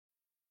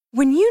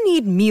When you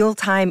need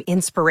mealtime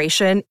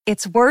inspiration,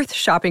 it's worth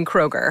shopping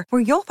Kroger,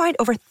 where you'll find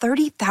over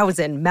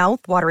 30,000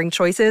 mouth-watering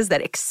choices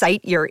that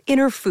excite your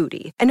inner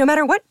foodie. And no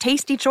matter what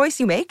tasty choice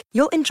you make,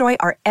 you'll enjoy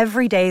our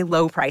everyday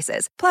low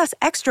prices, plus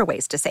extra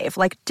ways to save,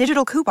 like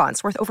digital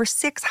coupons worth over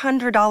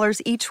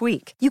 $600 each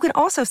week. You can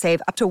also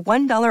save up to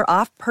 $1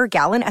 off per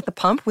gallon at the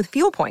pump with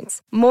fuel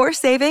points. More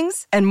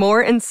savings and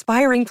more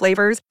inspiring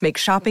flavors make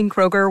shopping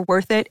Kroger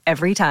worth it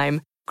every time.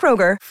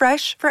 Kroger,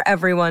 fresh for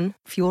everyone.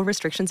 Fuel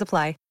restrictions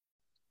apply.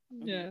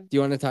 Yeah. Do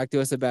you want to talk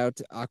to us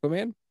about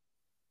Aquaman?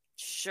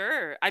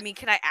 Sure. I mean,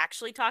 can I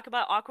actually talk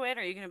about Aquaman? Or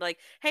are you going to be like,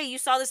 hey, you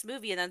saw this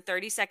movie, and then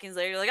 30 seconds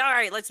later, you're like, all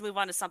right, let's move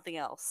on to something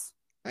else.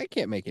 I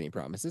can't make any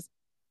promises.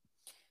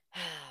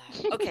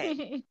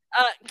 Okay.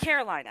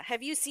 Carolina,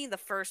 have you seen the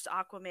first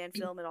Aquaman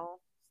film at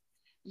all?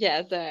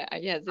 Yes,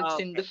 I've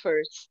seen the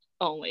first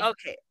only.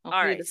 Okay. Only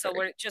All right. the So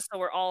first.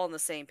 we're all on the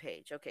same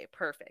page. Okay,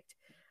 perfect.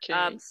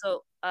 Okay.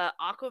 So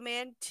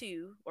Aquaman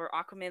 2 or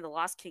Aquaman the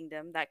Lost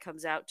Kingdom, that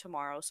comes out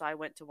tomorrow. So I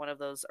went to one of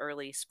those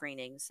early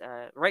screenings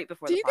right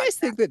before Do the you guys podcast.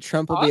 think that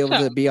Trump will be able to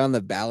Awesome. be on the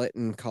ballot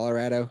in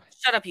Colorado?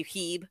 Shut up, you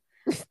heeb.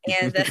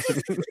 And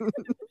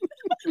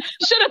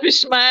Shut up,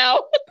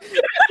 Ishmael.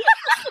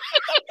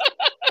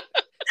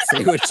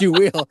 Say what you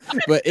will,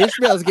 but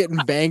Ishmael's getting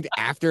banged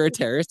after a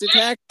terrorist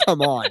attack?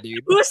 Come on, dude.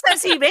 who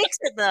says he makes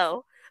it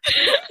though?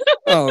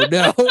 Oh,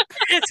 no.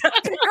 It's a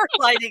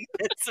paragliding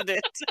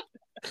incident.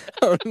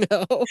 Oh,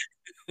 no.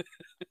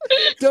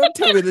 Don't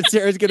tell me the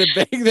Sarah's going to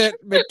bang that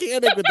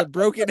mechanic with the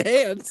broken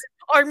hands.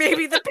 Or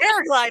maybe the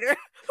paraglider.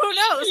 Who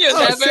knows? You Oh,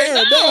 never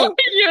Sarah, know. no.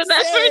 You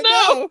never Sarah,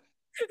 know.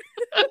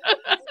 no.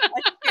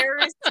 A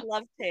terrorist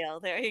love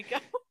tale. There you go.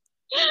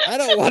 I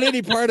don't want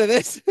any part of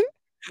this.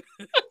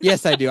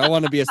 Yes, I do. I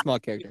want to be a small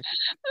character.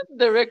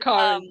 The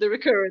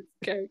recurrent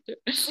character.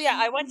 So yeah,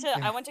 I went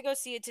to go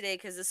see it today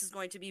because this is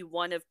going to be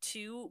one of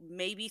 2,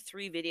 maybe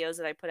 3 videos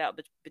that I put out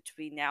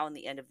between now and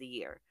the end of the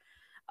year.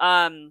 What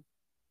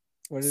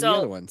are the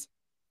other ones?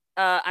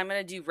 I'm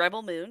gonna do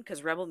Rebel Moon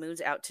because Rebel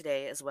Moon's out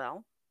today as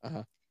well.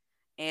 Uh-huh.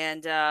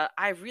 And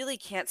I really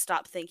can't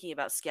stop thinking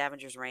about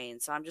Scavenger's Reign,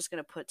 so I'm just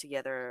gonna put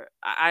together.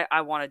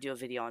 I want to do a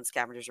video on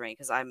Scavenger's Reign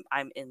because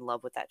I'm in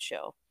love with that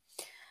show.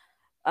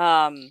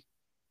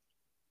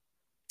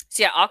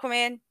 So yeah,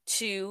 Aquaman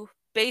 2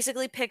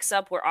 basically picks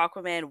up where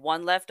Aquaman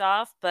 1 left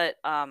off, but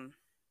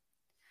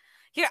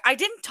here I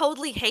didn't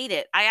totally hate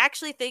it. I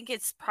actually think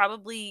it's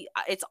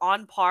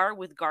on par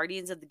with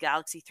Guardians of the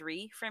Galaxy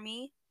 3 for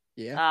me.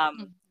 Yeah.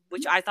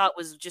 Which I thought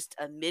was just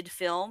a mid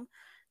film.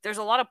 There's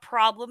a lot of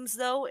problems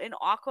though in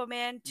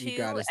Aquaman 2. You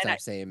gotta stop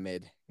saying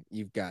mid.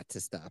 You've got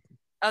to stop.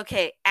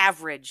 Okay,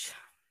 average.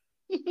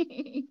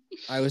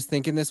 I was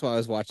thinking this while I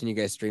was watching you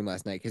guys stream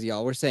last night because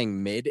y'all were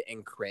saying mid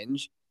and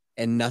cringe,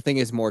 and nothing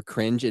is more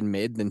cringe and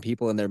mid than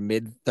people in their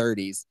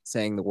mid-30s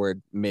saying the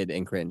word mid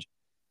and cringe.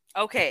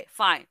 Okay,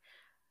 fine.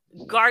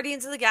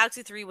 Guardians of the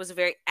Galaxy 3 was a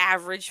very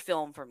average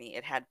film for me.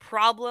 It had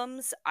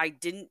problems. I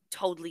didn't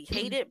totally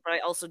hate it, but I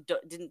also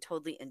didn't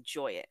totally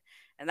enjoy it.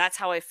 And that's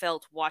how I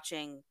felt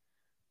watching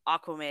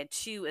Aquaman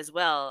 2 as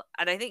well.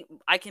 And I think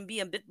I can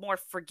be a bit more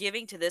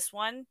forgiving to this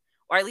one,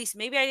 or at least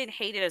maybe I didn't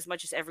hate it as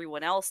much as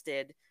everyone else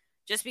did,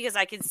 just because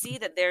I can see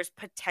that there's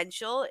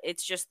potential.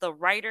 It's just the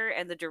writer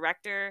and the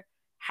director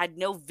had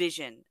no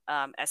vision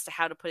as to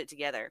how to put it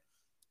together.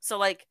 So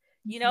like,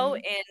 you know,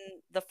 in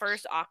the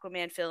first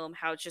Aquaman film,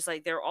 how it's just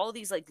like there are all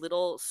these like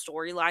little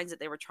storylines that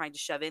they were trying to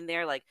shove in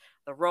there, like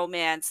the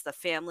romance, the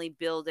family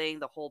building,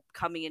 the whole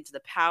coming into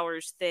the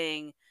powers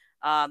thing.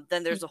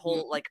 Then there's a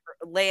whole like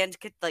land,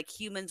 like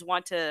humans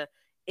want to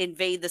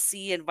invade the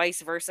sea and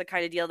vice versa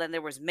kind of deal. Then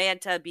there was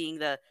Manta being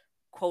the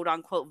quote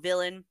unquote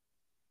villain.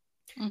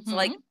 So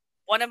like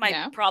one of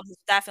my problems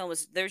with that film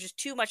was there's just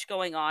too much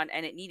going on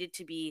and it needed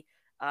to be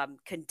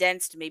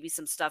condensed, maybe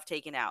some stuff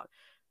taken out.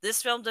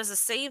 This film does the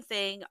same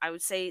thing. I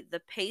would say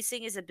the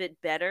pacing is a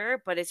bit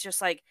better, but it's just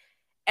like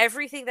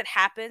everything that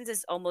happens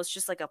is almost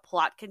just like a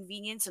plot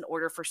convenience in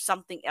order for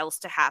something else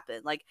to happen.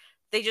 Like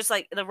they just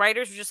like the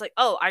writers were just like,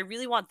 oh, I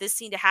really want this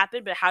scene to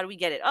happen, but how do we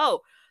get it?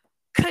 Oh,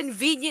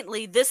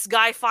 conveniently, this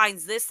guy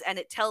finds this and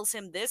it tells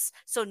him this,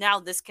 so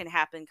now this can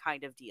happen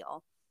kind of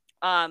deal.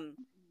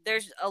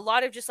 There's a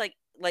lot of just like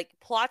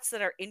plots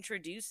that are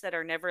introduced that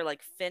are never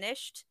like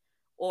finished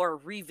or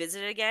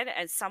revisited again,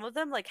 and some of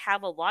them like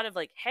have a lot of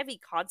like heavy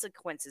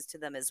consequences to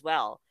them as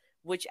well,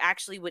 which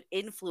actually would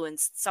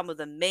influence some of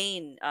the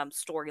main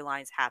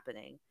storylines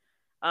happening.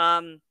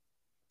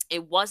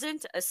 It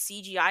wasn't a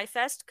CGI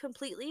fest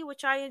completely,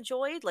 which I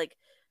enjoyed. Like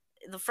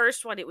the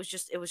first one, it was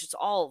just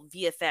all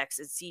VFX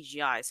and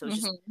CGI, so it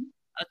was just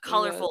a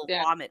colorful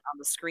vomit on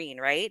the screen,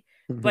 right?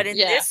 But in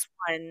this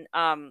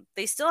one,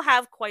 they still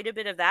have quite a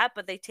bit of that,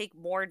 but they take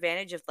more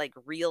advantage of like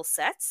real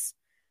sets.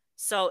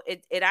 So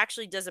it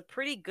actually does a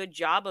pretty good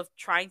job of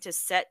trying to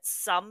set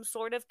some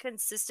sort of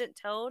consistent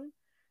tone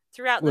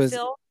throughout the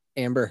film.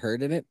 Amber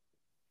Heard in it?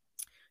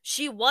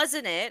 She was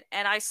in it,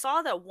 and I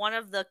saw that one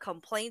of the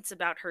complaints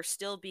about her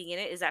still being in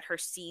it is that her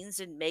scenes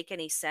didn't make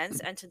any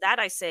sense. And to that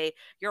I say,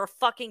 you're a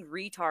fucking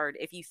retard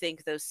if you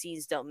think those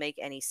scenes don't make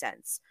any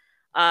sense.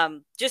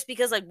 Just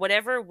because like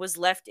whatever was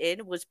left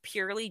in was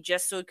purely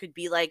just so it could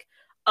be like,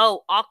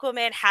 oh,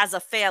 Aquaman has a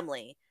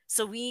family,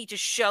 so we need to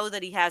show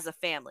that he has a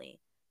family.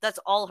 That's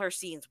all her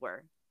scenes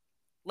were.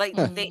 Like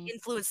they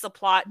influenced the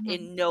plot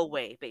in no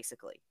way,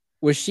 basically.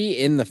 Was she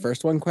in the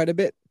first one quite a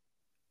bit?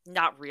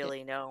 Not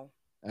really, no.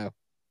 Oh.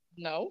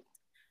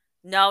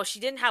 No, she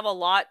didn't have a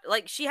lot.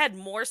 Like she had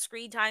more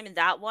screen time in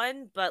that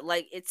one, but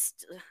like it's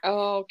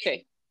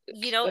okay.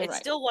 You know, it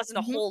still wasn't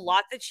a whole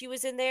lot that she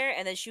was in there,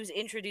 and then she was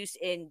introduced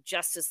in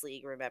Justice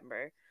League,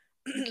 remember?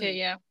 Okay,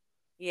 yeah.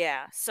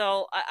 Yeah.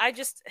 So I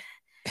just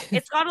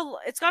it's got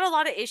a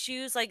lot of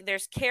issues. Like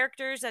there's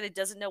characters that it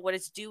doesn't know what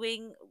it's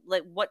doing,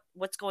 like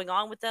what's going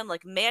on with them.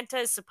 Like Manta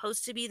is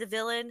supposed to be the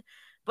villain,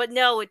 but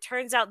no, it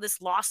turns out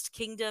this Lost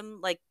Kingdom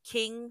like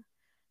king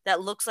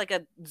that looks like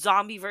a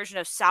zombie version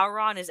of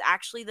Sauron is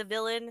actually the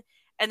villain,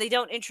 and they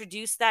don't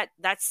introduce that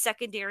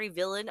secondary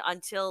villain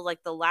until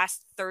like the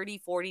last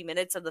 30-40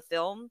 minutes of the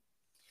film.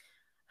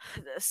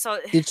 So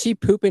did she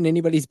poop in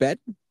anybody's bed?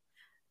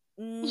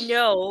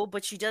 No,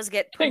 but she does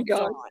get pooped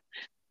on.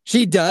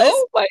 She does?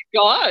 Oh my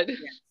god.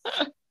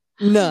 Yes.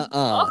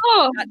 Nuh-uh.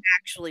 Not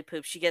actually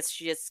poop. She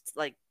gets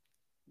like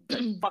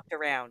fucked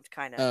around,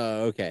 kind of.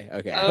 Oh, okay.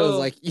 I was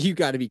like, you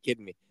got to be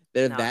kidding me.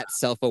 They're that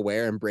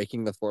self-aware and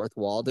breaking the fourth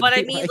wall. But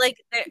I mean, like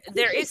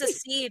there is a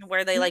scene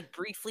where they like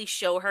briefly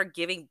show her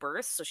giving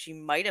birth, so she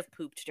might have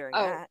pooped during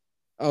that.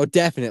 Oh,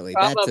 definitely.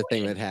 Probably. That's the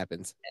thing that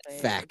happens.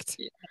 Fact.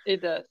 Yeah,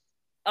 it does.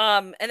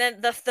 And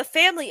then the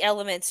family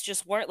elements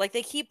just weren't like,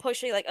 they keep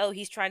pushing like, oh,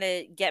 he's trying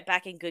to get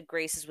back in good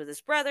graces with his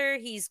brother.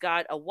 He's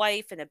got a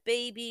wife and a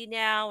baby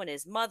now, and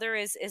his mother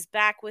is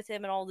back with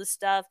him and all this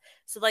stuff.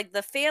 So like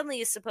the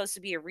family is supposed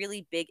to be a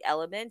really big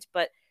element,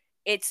 but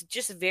it's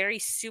just very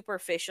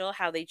superficial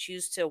how they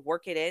choose to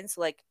work it in.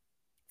 So like,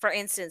 for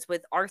instance,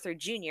 with Arthur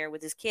Jr.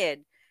 with his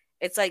kid,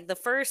 it's like the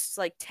first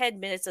like 10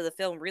 minutes of the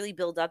film really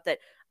build up that,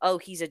 oh,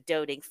 he's a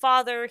doting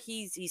father,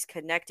 he's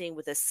connecting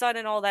with his son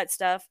and all that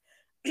stuff.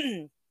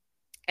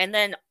 And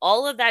then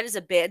all of that is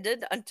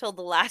abandoned until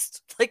the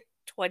last like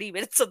 20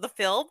 minutes of the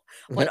film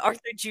when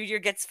Arthur Jr.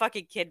 gets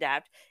fucking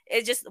kidnapped.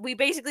 We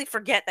basically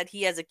forget that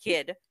he has a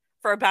kid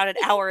for about an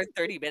hour and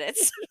 30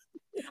 minutes.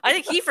 I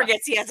think he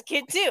forgets he has a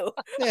kid too.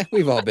 Yeah,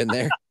 we've all been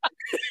there.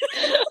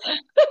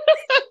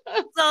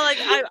 So like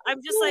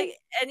I'm just like,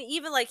 and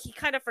even like he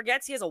kind of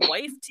forgets he has a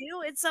wife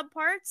too in some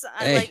parts.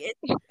 Hey, like it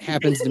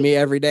happens to me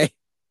every day.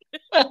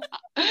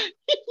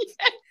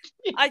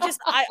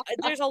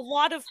 There's a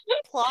lot of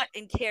plot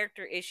and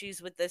character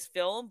issues with this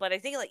film, but I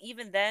think like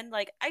even then,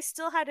 like I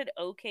still had an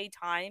okay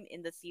time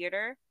in the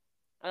theater.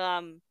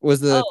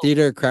 Was the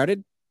theater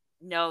crowded?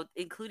 No,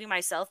 including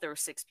myself, there were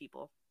 6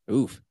 people.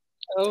 Oof.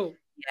 Oh.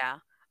 Yeah.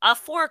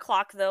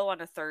 4:00 though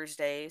on a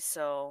Thursday,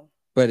 so.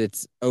 But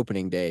it's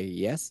opening day,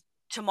 yes?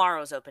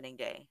 Tomorrow's opening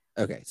day.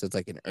 Okay, so it's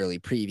like an early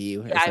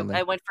preview or something.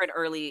 I went for an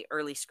early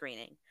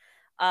screening.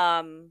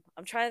 I'm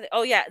trying to.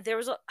 Oh yeah, there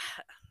was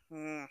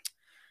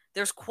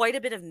there's quite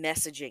a bit of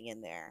messaging in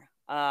there.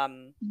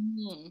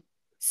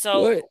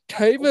 So what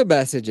type of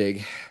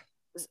messaging?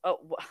 Oh,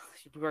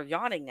 we're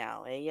yawning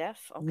now,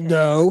 AF. Okay.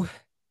 No.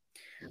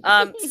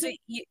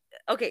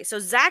 So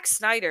Zack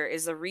Snyder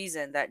is the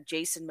reason that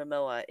Jason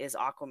Momoa is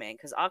Aquaman,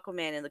 because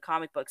Aquaman in the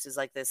comic books is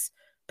like this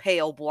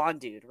pale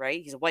blonde dude,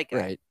 right? He's a white guy.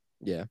 Right.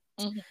 Yeah.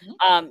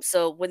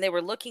 So when they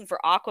were looking for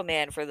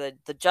Aquaman for the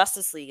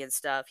Justice League and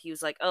stuff, he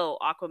was like, "Oh,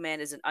 Aquaman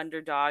is an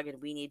underdog,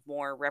 and we need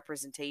more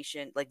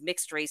representation, like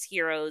mixed race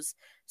heroes.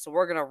 So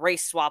we're gonna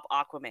race swap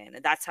Aquaman,"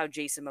 and that's how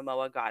Jason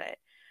Momoa got it.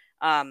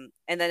 And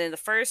then in the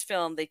first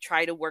film, they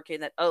try to work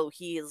in that, oh,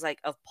 he is like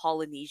of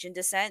Polynesian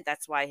descent.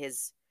 That's why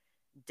his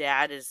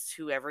dad is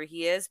whoever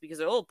he is,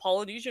 because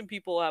Polynesian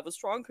people have a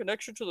strong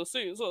connection to the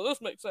sea, so this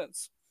makes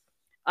sense.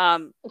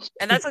 And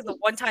that's like the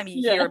one time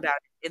you hear about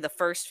it in the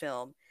first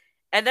film.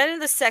 And then in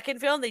the second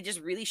film, they just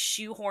really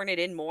shoehorn it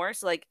in more.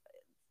 So like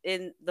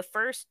in the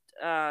first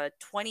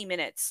 20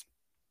 minutes,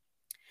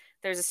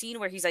 there's a scene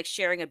where he's like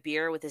sharing a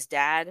beer with his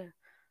dad.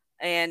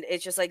 And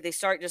it's just like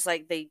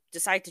they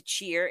decide to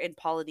cheer in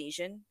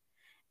Polynesian.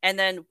 And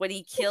then when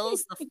he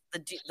kills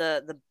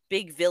the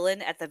big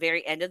villain at the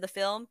very end of the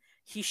film,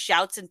 he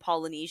shouts in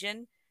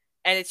Polynesian.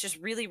 And it's just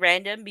really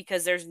random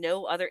because there's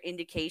no other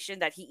indication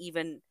that he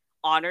even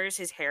honors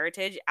his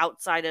heritage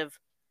outside of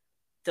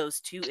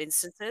those 2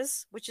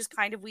 instances, which is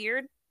kind of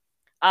weird.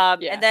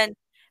 And then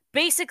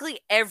basically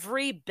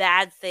every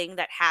bad thing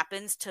that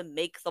happens to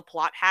make the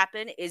plot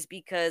happen is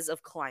because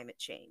of climate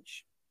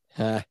change.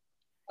 Oh.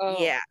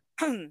 Yeah.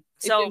 So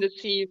it's in the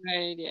sea,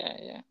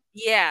 right?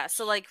 Yeah.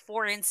 So like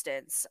for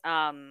instance,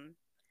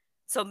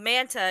 so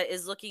Manta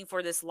is looking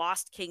for this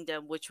lost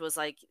kingdom, which was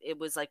like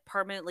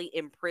permanently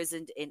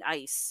imprisoned in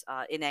ice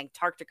in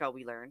Antarctica.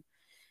 We learn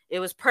it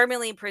was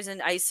permanently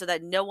imprisoned in ice so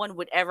that no one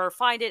would ever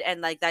find it,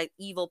 and like that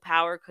evil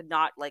power could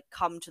not like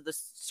come to the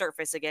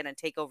surface again and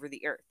take over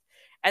the earth.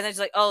 And then it's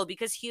like, oh,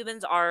 because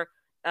humans are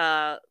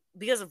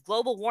because of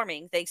global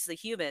warming, thanks to the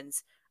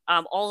humans,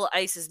 all the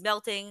ice is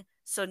melting.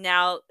 So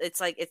now it's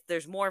like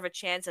there's more of a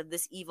chance of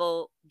this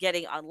evil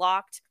getting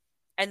unlocked.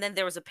 And then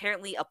there was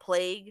apparently a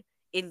plague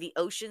in the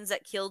oceans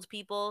that killed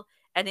people,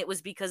 and it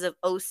was because of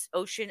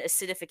ocean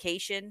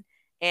acidification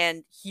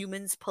and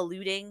humans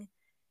polluting.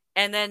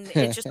 And then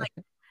it's just like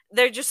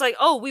they're just like,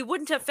 oh, we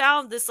wouldn't have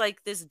found this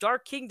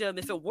dark kingdom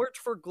if it weren't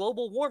for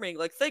global warming.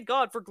 Like, thank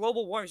God for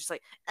global warming. It's just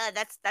like,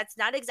 that's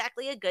not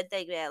exactly a good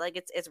thing, man. Like,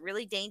 it's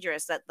really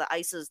dangerous that the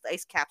ice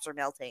caps are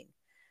melting.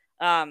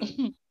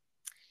 And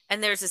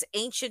there's this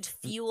ancient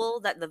fuel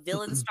that the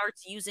villain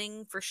starts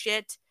using for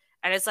shit,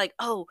 and it's like,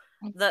 oh,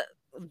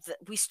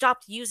 we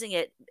stopped using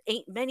it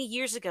many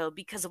years ago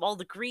because of all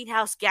the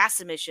greenhouse gas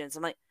emissions.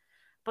 I'm like,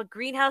 but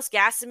greenhouse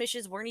gas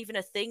emissions weren't even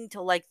a thing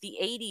till like the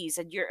 80s,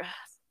 and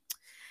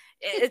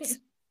it's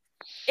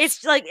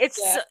it's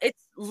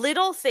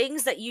little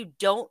things that you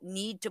don't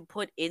need to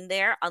put in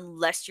there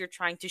unless you're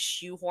trying to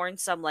shoehorn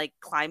some like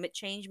climate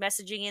change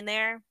messaging in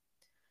there.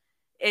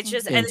 It's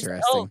just and it's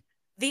like, oh,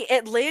 the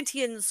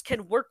Atlanteans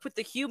can work with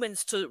the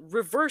humans to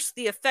reverse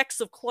the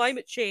effects of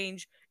climate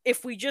change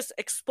if we just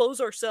expose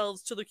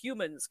ourselves to the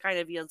humans, kind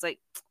of. It's like,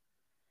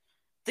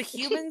 the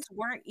humans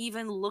weren't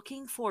even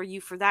looking for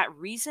you for that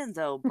reason,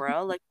 though,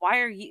 bro. Like, why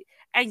are you?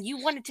 And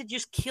you wanted to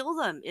just kill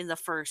them in the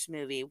first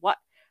movie. What?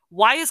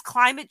 Why is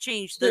climate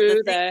change the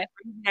thing that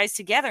brings you guys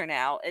together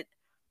now?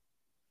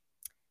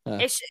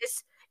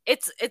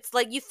 It's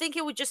like, you think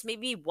it would just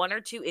maybe one or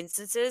two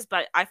instances,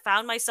 but I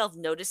found myself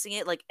noticing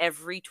it like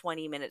every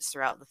 20 minutes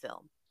throughout the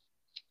film.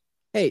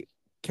 Hey,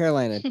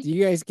 Carolina, do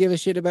you guys give a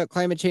shit about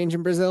climate change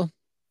in Brazil?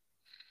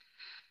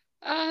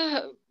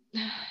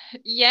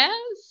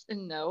 Yes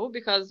and no,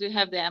 because we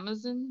have the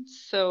Amazon.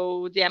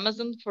 So the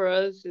Amazon for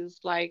us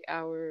is like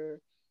our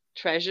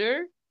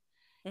treasure,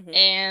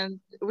 and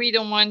we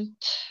don't want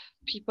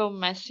people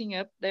messing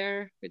up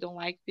there. We don't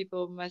like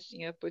people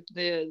messing up with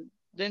the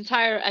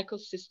entire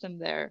ecosystem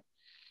there.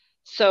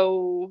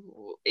 So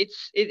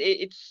it's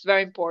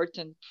very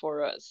important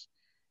for us.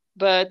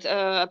 But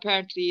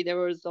apparently there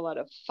was a lot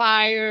of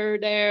fire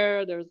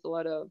there. There was a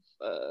lot of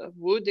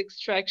wood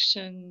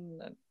extraction,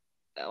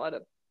 a lot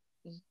of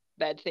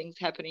bad things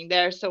happening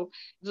there. So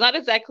it's not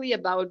exactly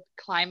about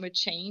climate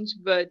change,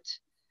 but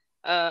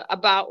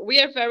about we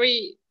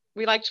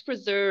like to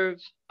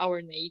preserve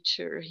our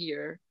nature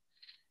here,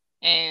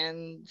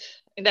 and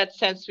in that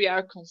sense we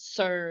are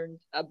concerned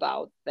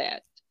about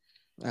that.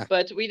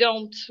 But we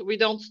don't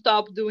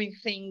stop doing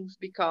things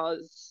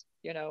because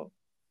we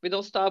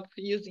don't stop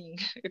using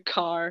a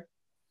car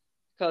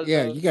because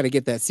you got to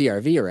get that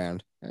CRV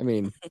around. I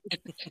mean,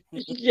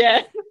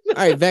 yeah. All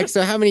right, Vex.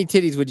 So how many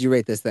titties would you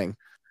rate this thing?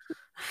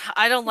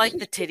 I don't like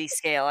the titty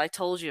scale. I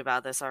told you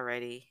about this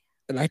already.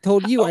 And I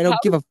told you I don't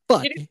give a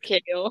fuck.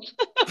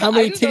 How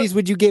many titties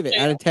would you give it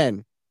out of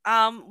 10?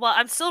 Well,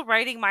 I'm still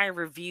writing my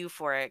review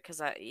for it because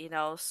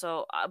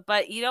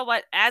but you know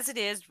what? As it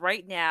is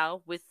right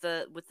now, with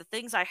the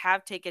things I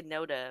have taken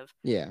note of,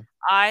 yeah,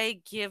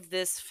 I give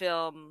this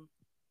film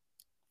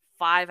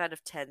 5 out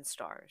of 10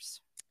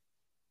 stars.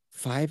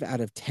 5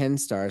 out of 10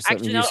 stars.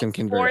 Actually, Let me do some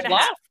conversions.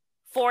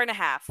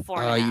 4.5.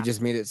 4.5. You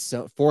just made it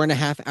so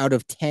 4.5 out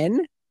of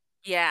 10.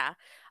 Yeah.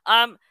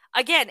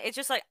 Again, it's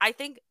just like, I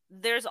think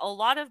there's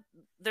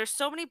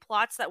so many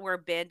plots that were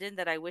abandoned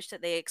that I wish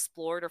that they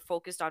explored or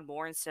focused on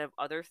more instead of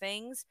other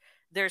things.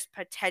 There's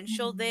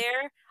potential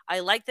there.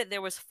 I like that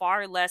there was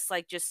far less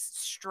like just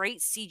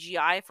straight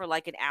CGI for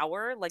like an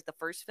hour, like the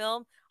first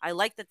film. I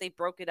like that they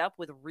broke it up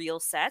with real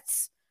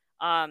sets.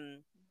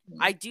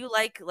 I do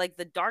like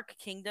the Dark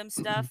Kingdom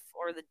stuff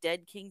or the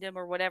Dead Kingdom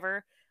or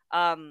whatever.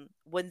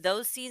 When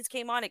those scenes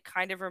came on, it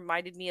kind of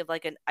reminded me of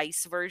like an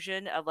ice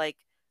version of like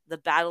the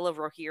Battle of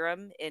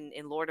Rohirrim in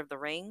Lord of the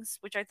Rings,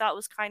 which I thought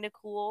was kind of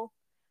cool.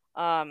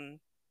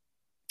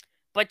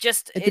 But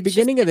just at the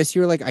beginning of this,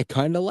 you were like, I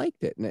kind of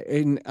liked it.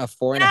 In a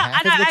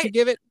 4.5 is what you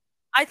give it.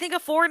 I think a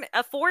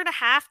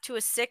 4.5 to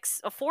a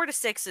 6, a 4 to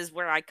 6 is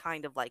where I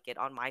kind of like it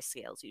on my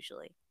scales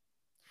usually.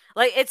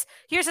 Like,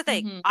 here's the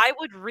thing. I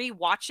would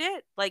rewatch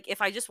it like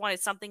if I just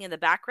wanted something in the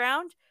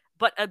background,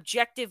 but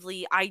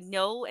objectively I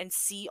know and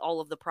see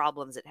all of the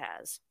problems it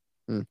has.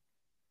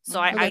 So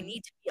I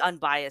need to be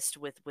unbiased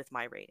with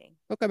my rating.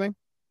 Okay, man.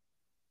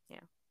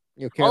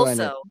 Yeah.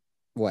 Also,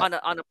 what?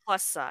 On a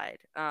plus side,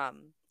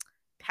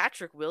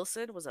 Patrick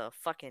Wilson was a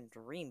fucking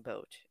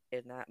dreamboat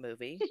in that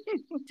movie.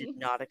 Did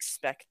not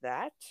expect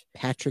that.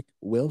 Patrick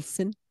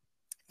Wilson?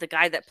 The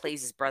guy that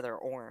plays his brother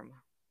Orm.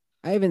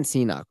 I haven't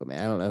seen Aquaman.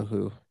 I don't know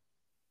who.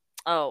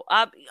 Oh,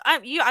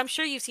 I'm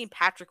sure you've seen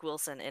Patrick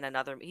Wilson in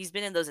another. He's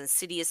been in those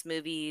Insidious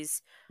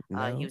movies.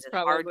 No. He was in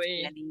Hard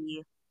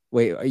Candy.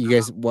 Wait, you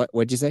guys,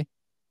 what'd you say?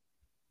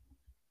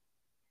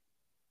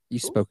 You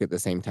spoke at the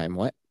same time.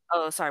 What?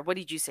 Oh, sorry. What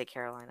did you say,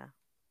 Carolina?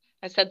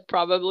 I said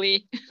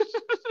probably.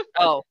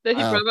 Oh, that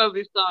he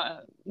probably saw.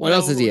 What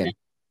else is he in?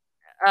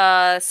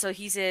 So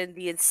he's in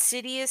the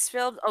Insidious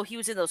films. Oh, he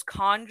was in those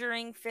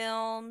Conjuring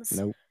films.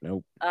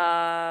 Nope.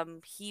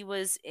 He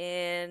was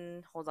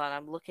in. Hold on,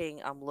 I'm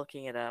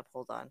looking it up.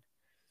 Hold on.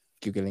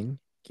 Googling.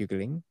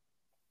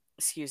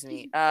 Excuse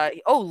me.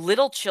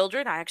 Little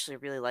Children. I actually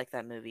really like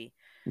that movie.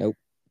 Nope.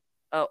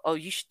 Oh,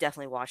 you should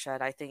definitely watch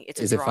that. I think it's.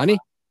 Is it funny?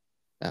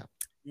 No.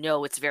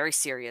 No, it's very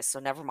serious, so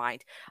never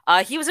mind.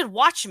 He was in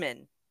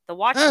Watchmen, the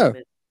Watchmen Oh,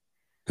 movie.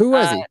 who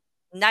was he?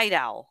 Night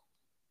Owl.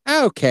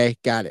 Okay,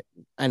 got it.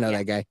 I know Yeah.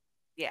 that guy.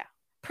 Yeah,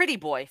 pretty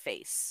boy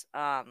face.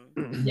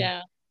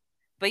 Yeah.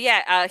 But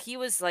yeah, he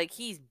was like,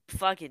 he's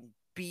fucking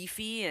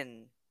beefy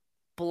and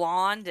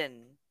blonde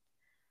and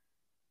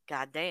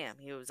goddamn,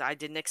 I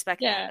didn't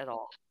expect that Yeah. at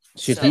all.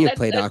 Should So- he have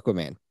played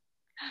Aquaman?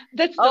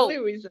 That's the Oh. only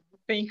reason I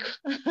think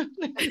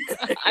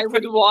I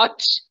would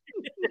watch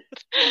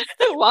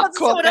That's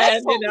what I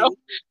Aquaman, you know.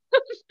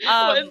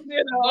 Um,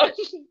 you know,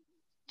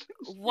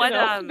 what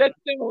that's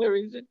the only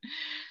reason.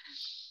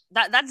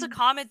 that's a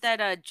comment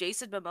that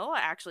Jason Momoa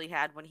actually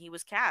had when he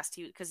was cast.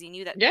 Because he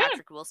knew that Yeah.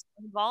 Patrick Wilson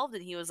was involved,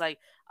 and he was like,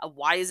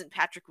 "Why isn't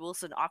Patrick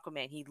Wilson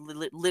Aquaman? He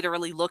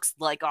literally looks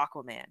like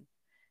Aquaman."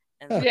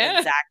 And, Yeah.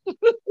 and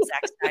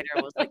Zack Snyder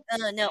was like,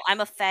 "No,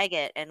 I'm a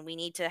faggot, and we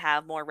need to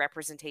have more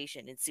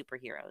representation in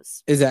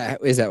superheroes." Is that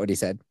what he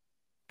said?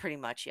 Pretty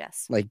much,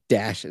 yes. Like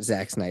dash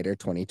Zack Snyder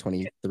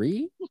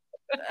 2023?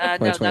 No,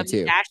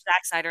 2022. Zack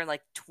Snyder in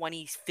like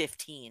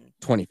 2015.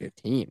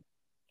 2015.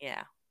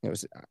 Yeah. It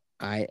was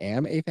I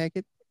am a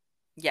faggot.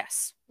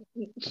 Yes.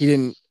 He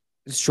didn't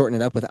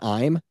shorten it up with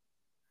I'm.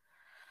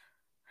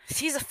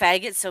 He's a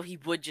faggot, so he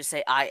would just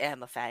say, "I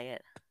am a faggot."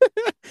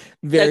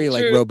 Very That's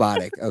like true.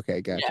 robotic.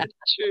 Okay, gotcha. Yeah,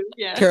 true.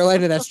 Yeah.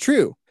 Carolina, that's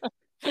true.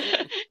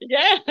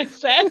 Yeah,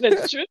 Sam,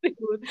 that's true.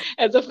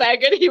 As a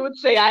faggot, he would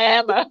say, "I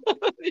am a,"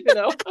 you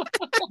know.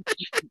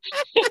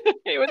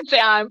 He wouldn't say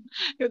 "I'm."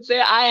 He would say,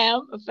 "I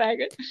am a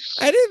faggot."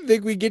 I didn't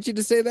think we'd get you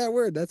to say that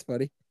word. That's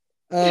funny.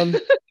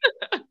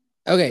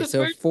 Okay, The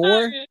so first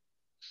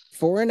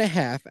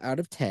 4.5 out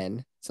of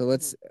 10. So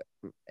let's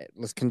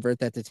convert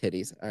that to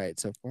titties. All right,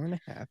 so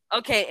 4.5.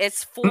 Okay,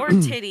 it's 4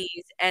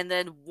 titties and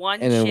then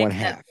one And then chick one that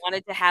half.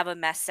 wanted to have a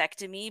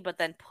mastectomy, but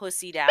then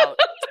pussied out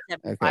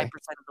 75% of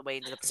the way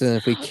into the So then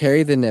if we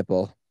carry the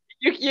nipple.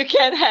 You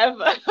can't have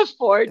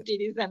 4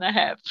 titties and a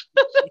half.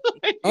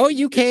 Oh,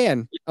 you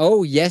can.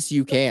 Oh, yes,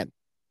 you can.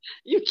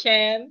 You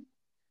can.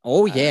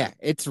 Oh, yeah.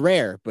 It's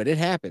rare, but it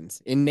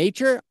happens. In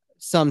nature,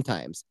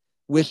 sometimes.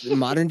 With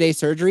modern day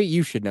surgery,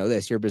 you should know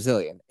this. You're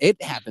Brazilian.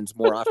 It happens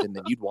more often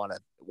than you'd want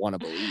to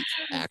believe,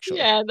 actually.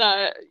 Yeah,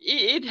 no,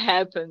 it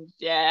happens.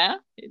 Yeah,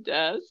 it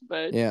does.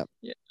 But Yeah.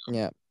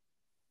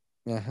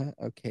 Uh-huh.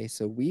 Okay,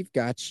 so we've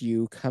got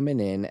you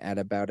coming in at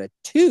about a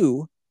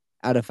 2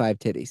 out of 5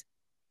 titties.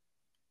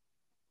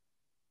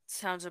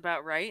 Sounds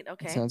about right.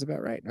 Okay. Sounds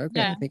about right. Okay,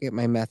 Yeah. I think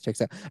my math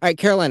checks out. All right,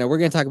 Carolina, we're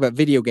going to talk about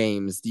video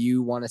games. Do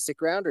you want to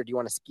stick around or do you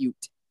want to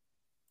scoot?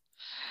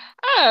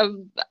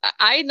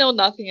 I know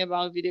nothing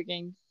about video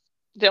games.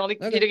 The only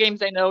Okay. video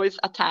games I know is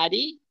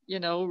Atari,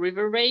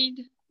 River Raid.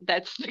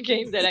 That's the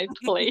game that I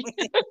play.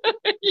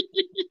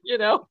 you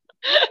know,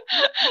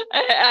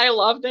 I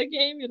love that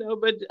game,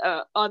 but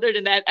other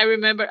than that, I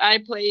remember I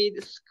played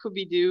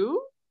Scooby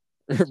Doo.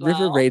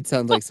 River Raid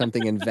sounds like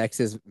something in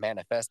Vex's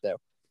manifesto.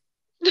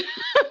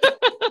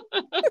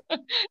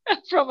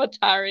 From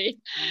Atari.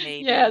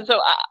 Maybe. Yeah, so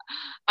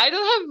I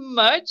don't have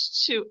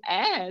much to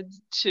add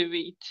to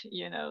it,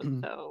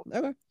 so.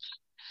 Okay.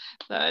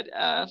 But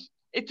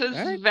it was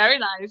All right. very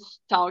nice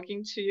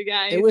talking to you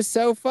guys. It was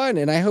so fun,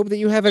 and I hope that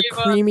you have a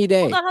creamy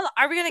day. Hold on.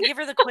 Are we going to give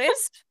her the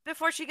quiz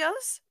before she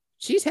goes?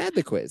 She's had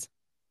the quiz,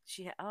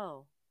 The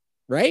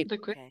right? quiz.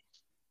 Okay.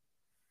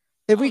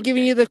 Have we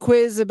given you the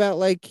quiz about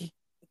like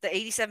The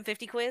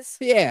 8750 quiz?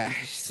 Yeah.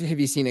 Have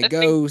you seen a I think-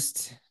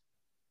 ghost?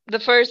 The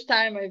first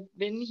time I've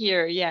been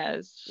here,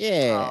 yes.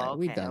 Yeah, Oh,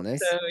 we've okay, done okay.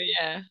 this. So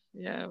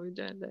yeah, we've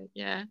done that.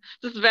 Yeah,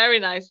 this is very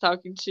nice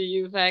talking to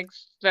you,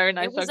 Vex. Very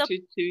nice was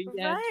talking to you.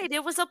 Yeah, Right.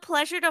 It was a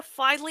pleasure to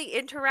finally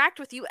interact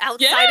with you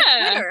outside of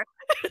Yeah. Twitter.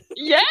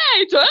 yeah,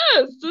 it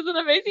was. It was an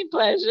amazing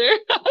pleasure.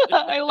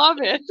 I love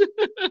it.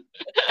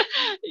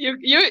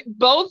 you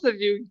both of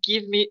you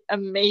give me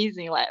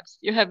amazing laughs.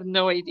 You have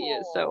no idea.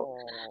 So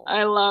Oh.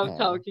 I love Aw.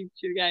 talking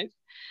to you guys.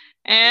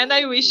 And I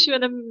Thank wish you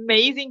an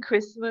amazing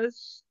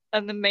Christmas,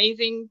 an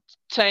amazing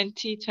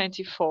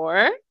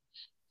 2024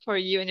 for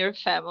you and your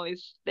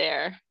families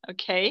there.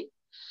 Okay?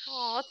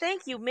 Oh,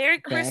 thank you. Merry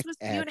Christmas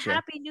to you and at ya.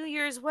 Happy New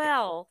Year as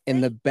well. In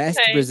the best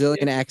Thank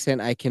Brazilian you.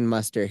 accent I can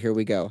muster. Here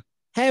we go.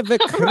 Have a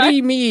right.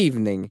 creamy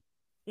evening.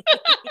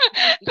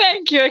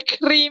 Thank you. A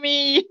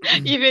creamy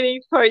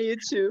evening for you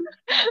too.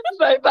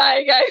 Bye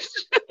bye, guys.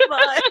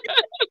 Bye.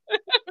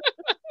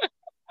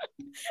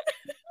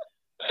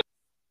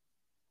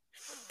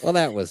 Well,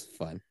 that was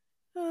fun.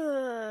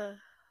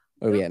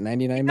 What are we at?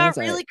 99 It minutes?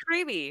 got All right. really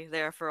creamy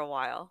there for a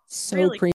while. So really creamy.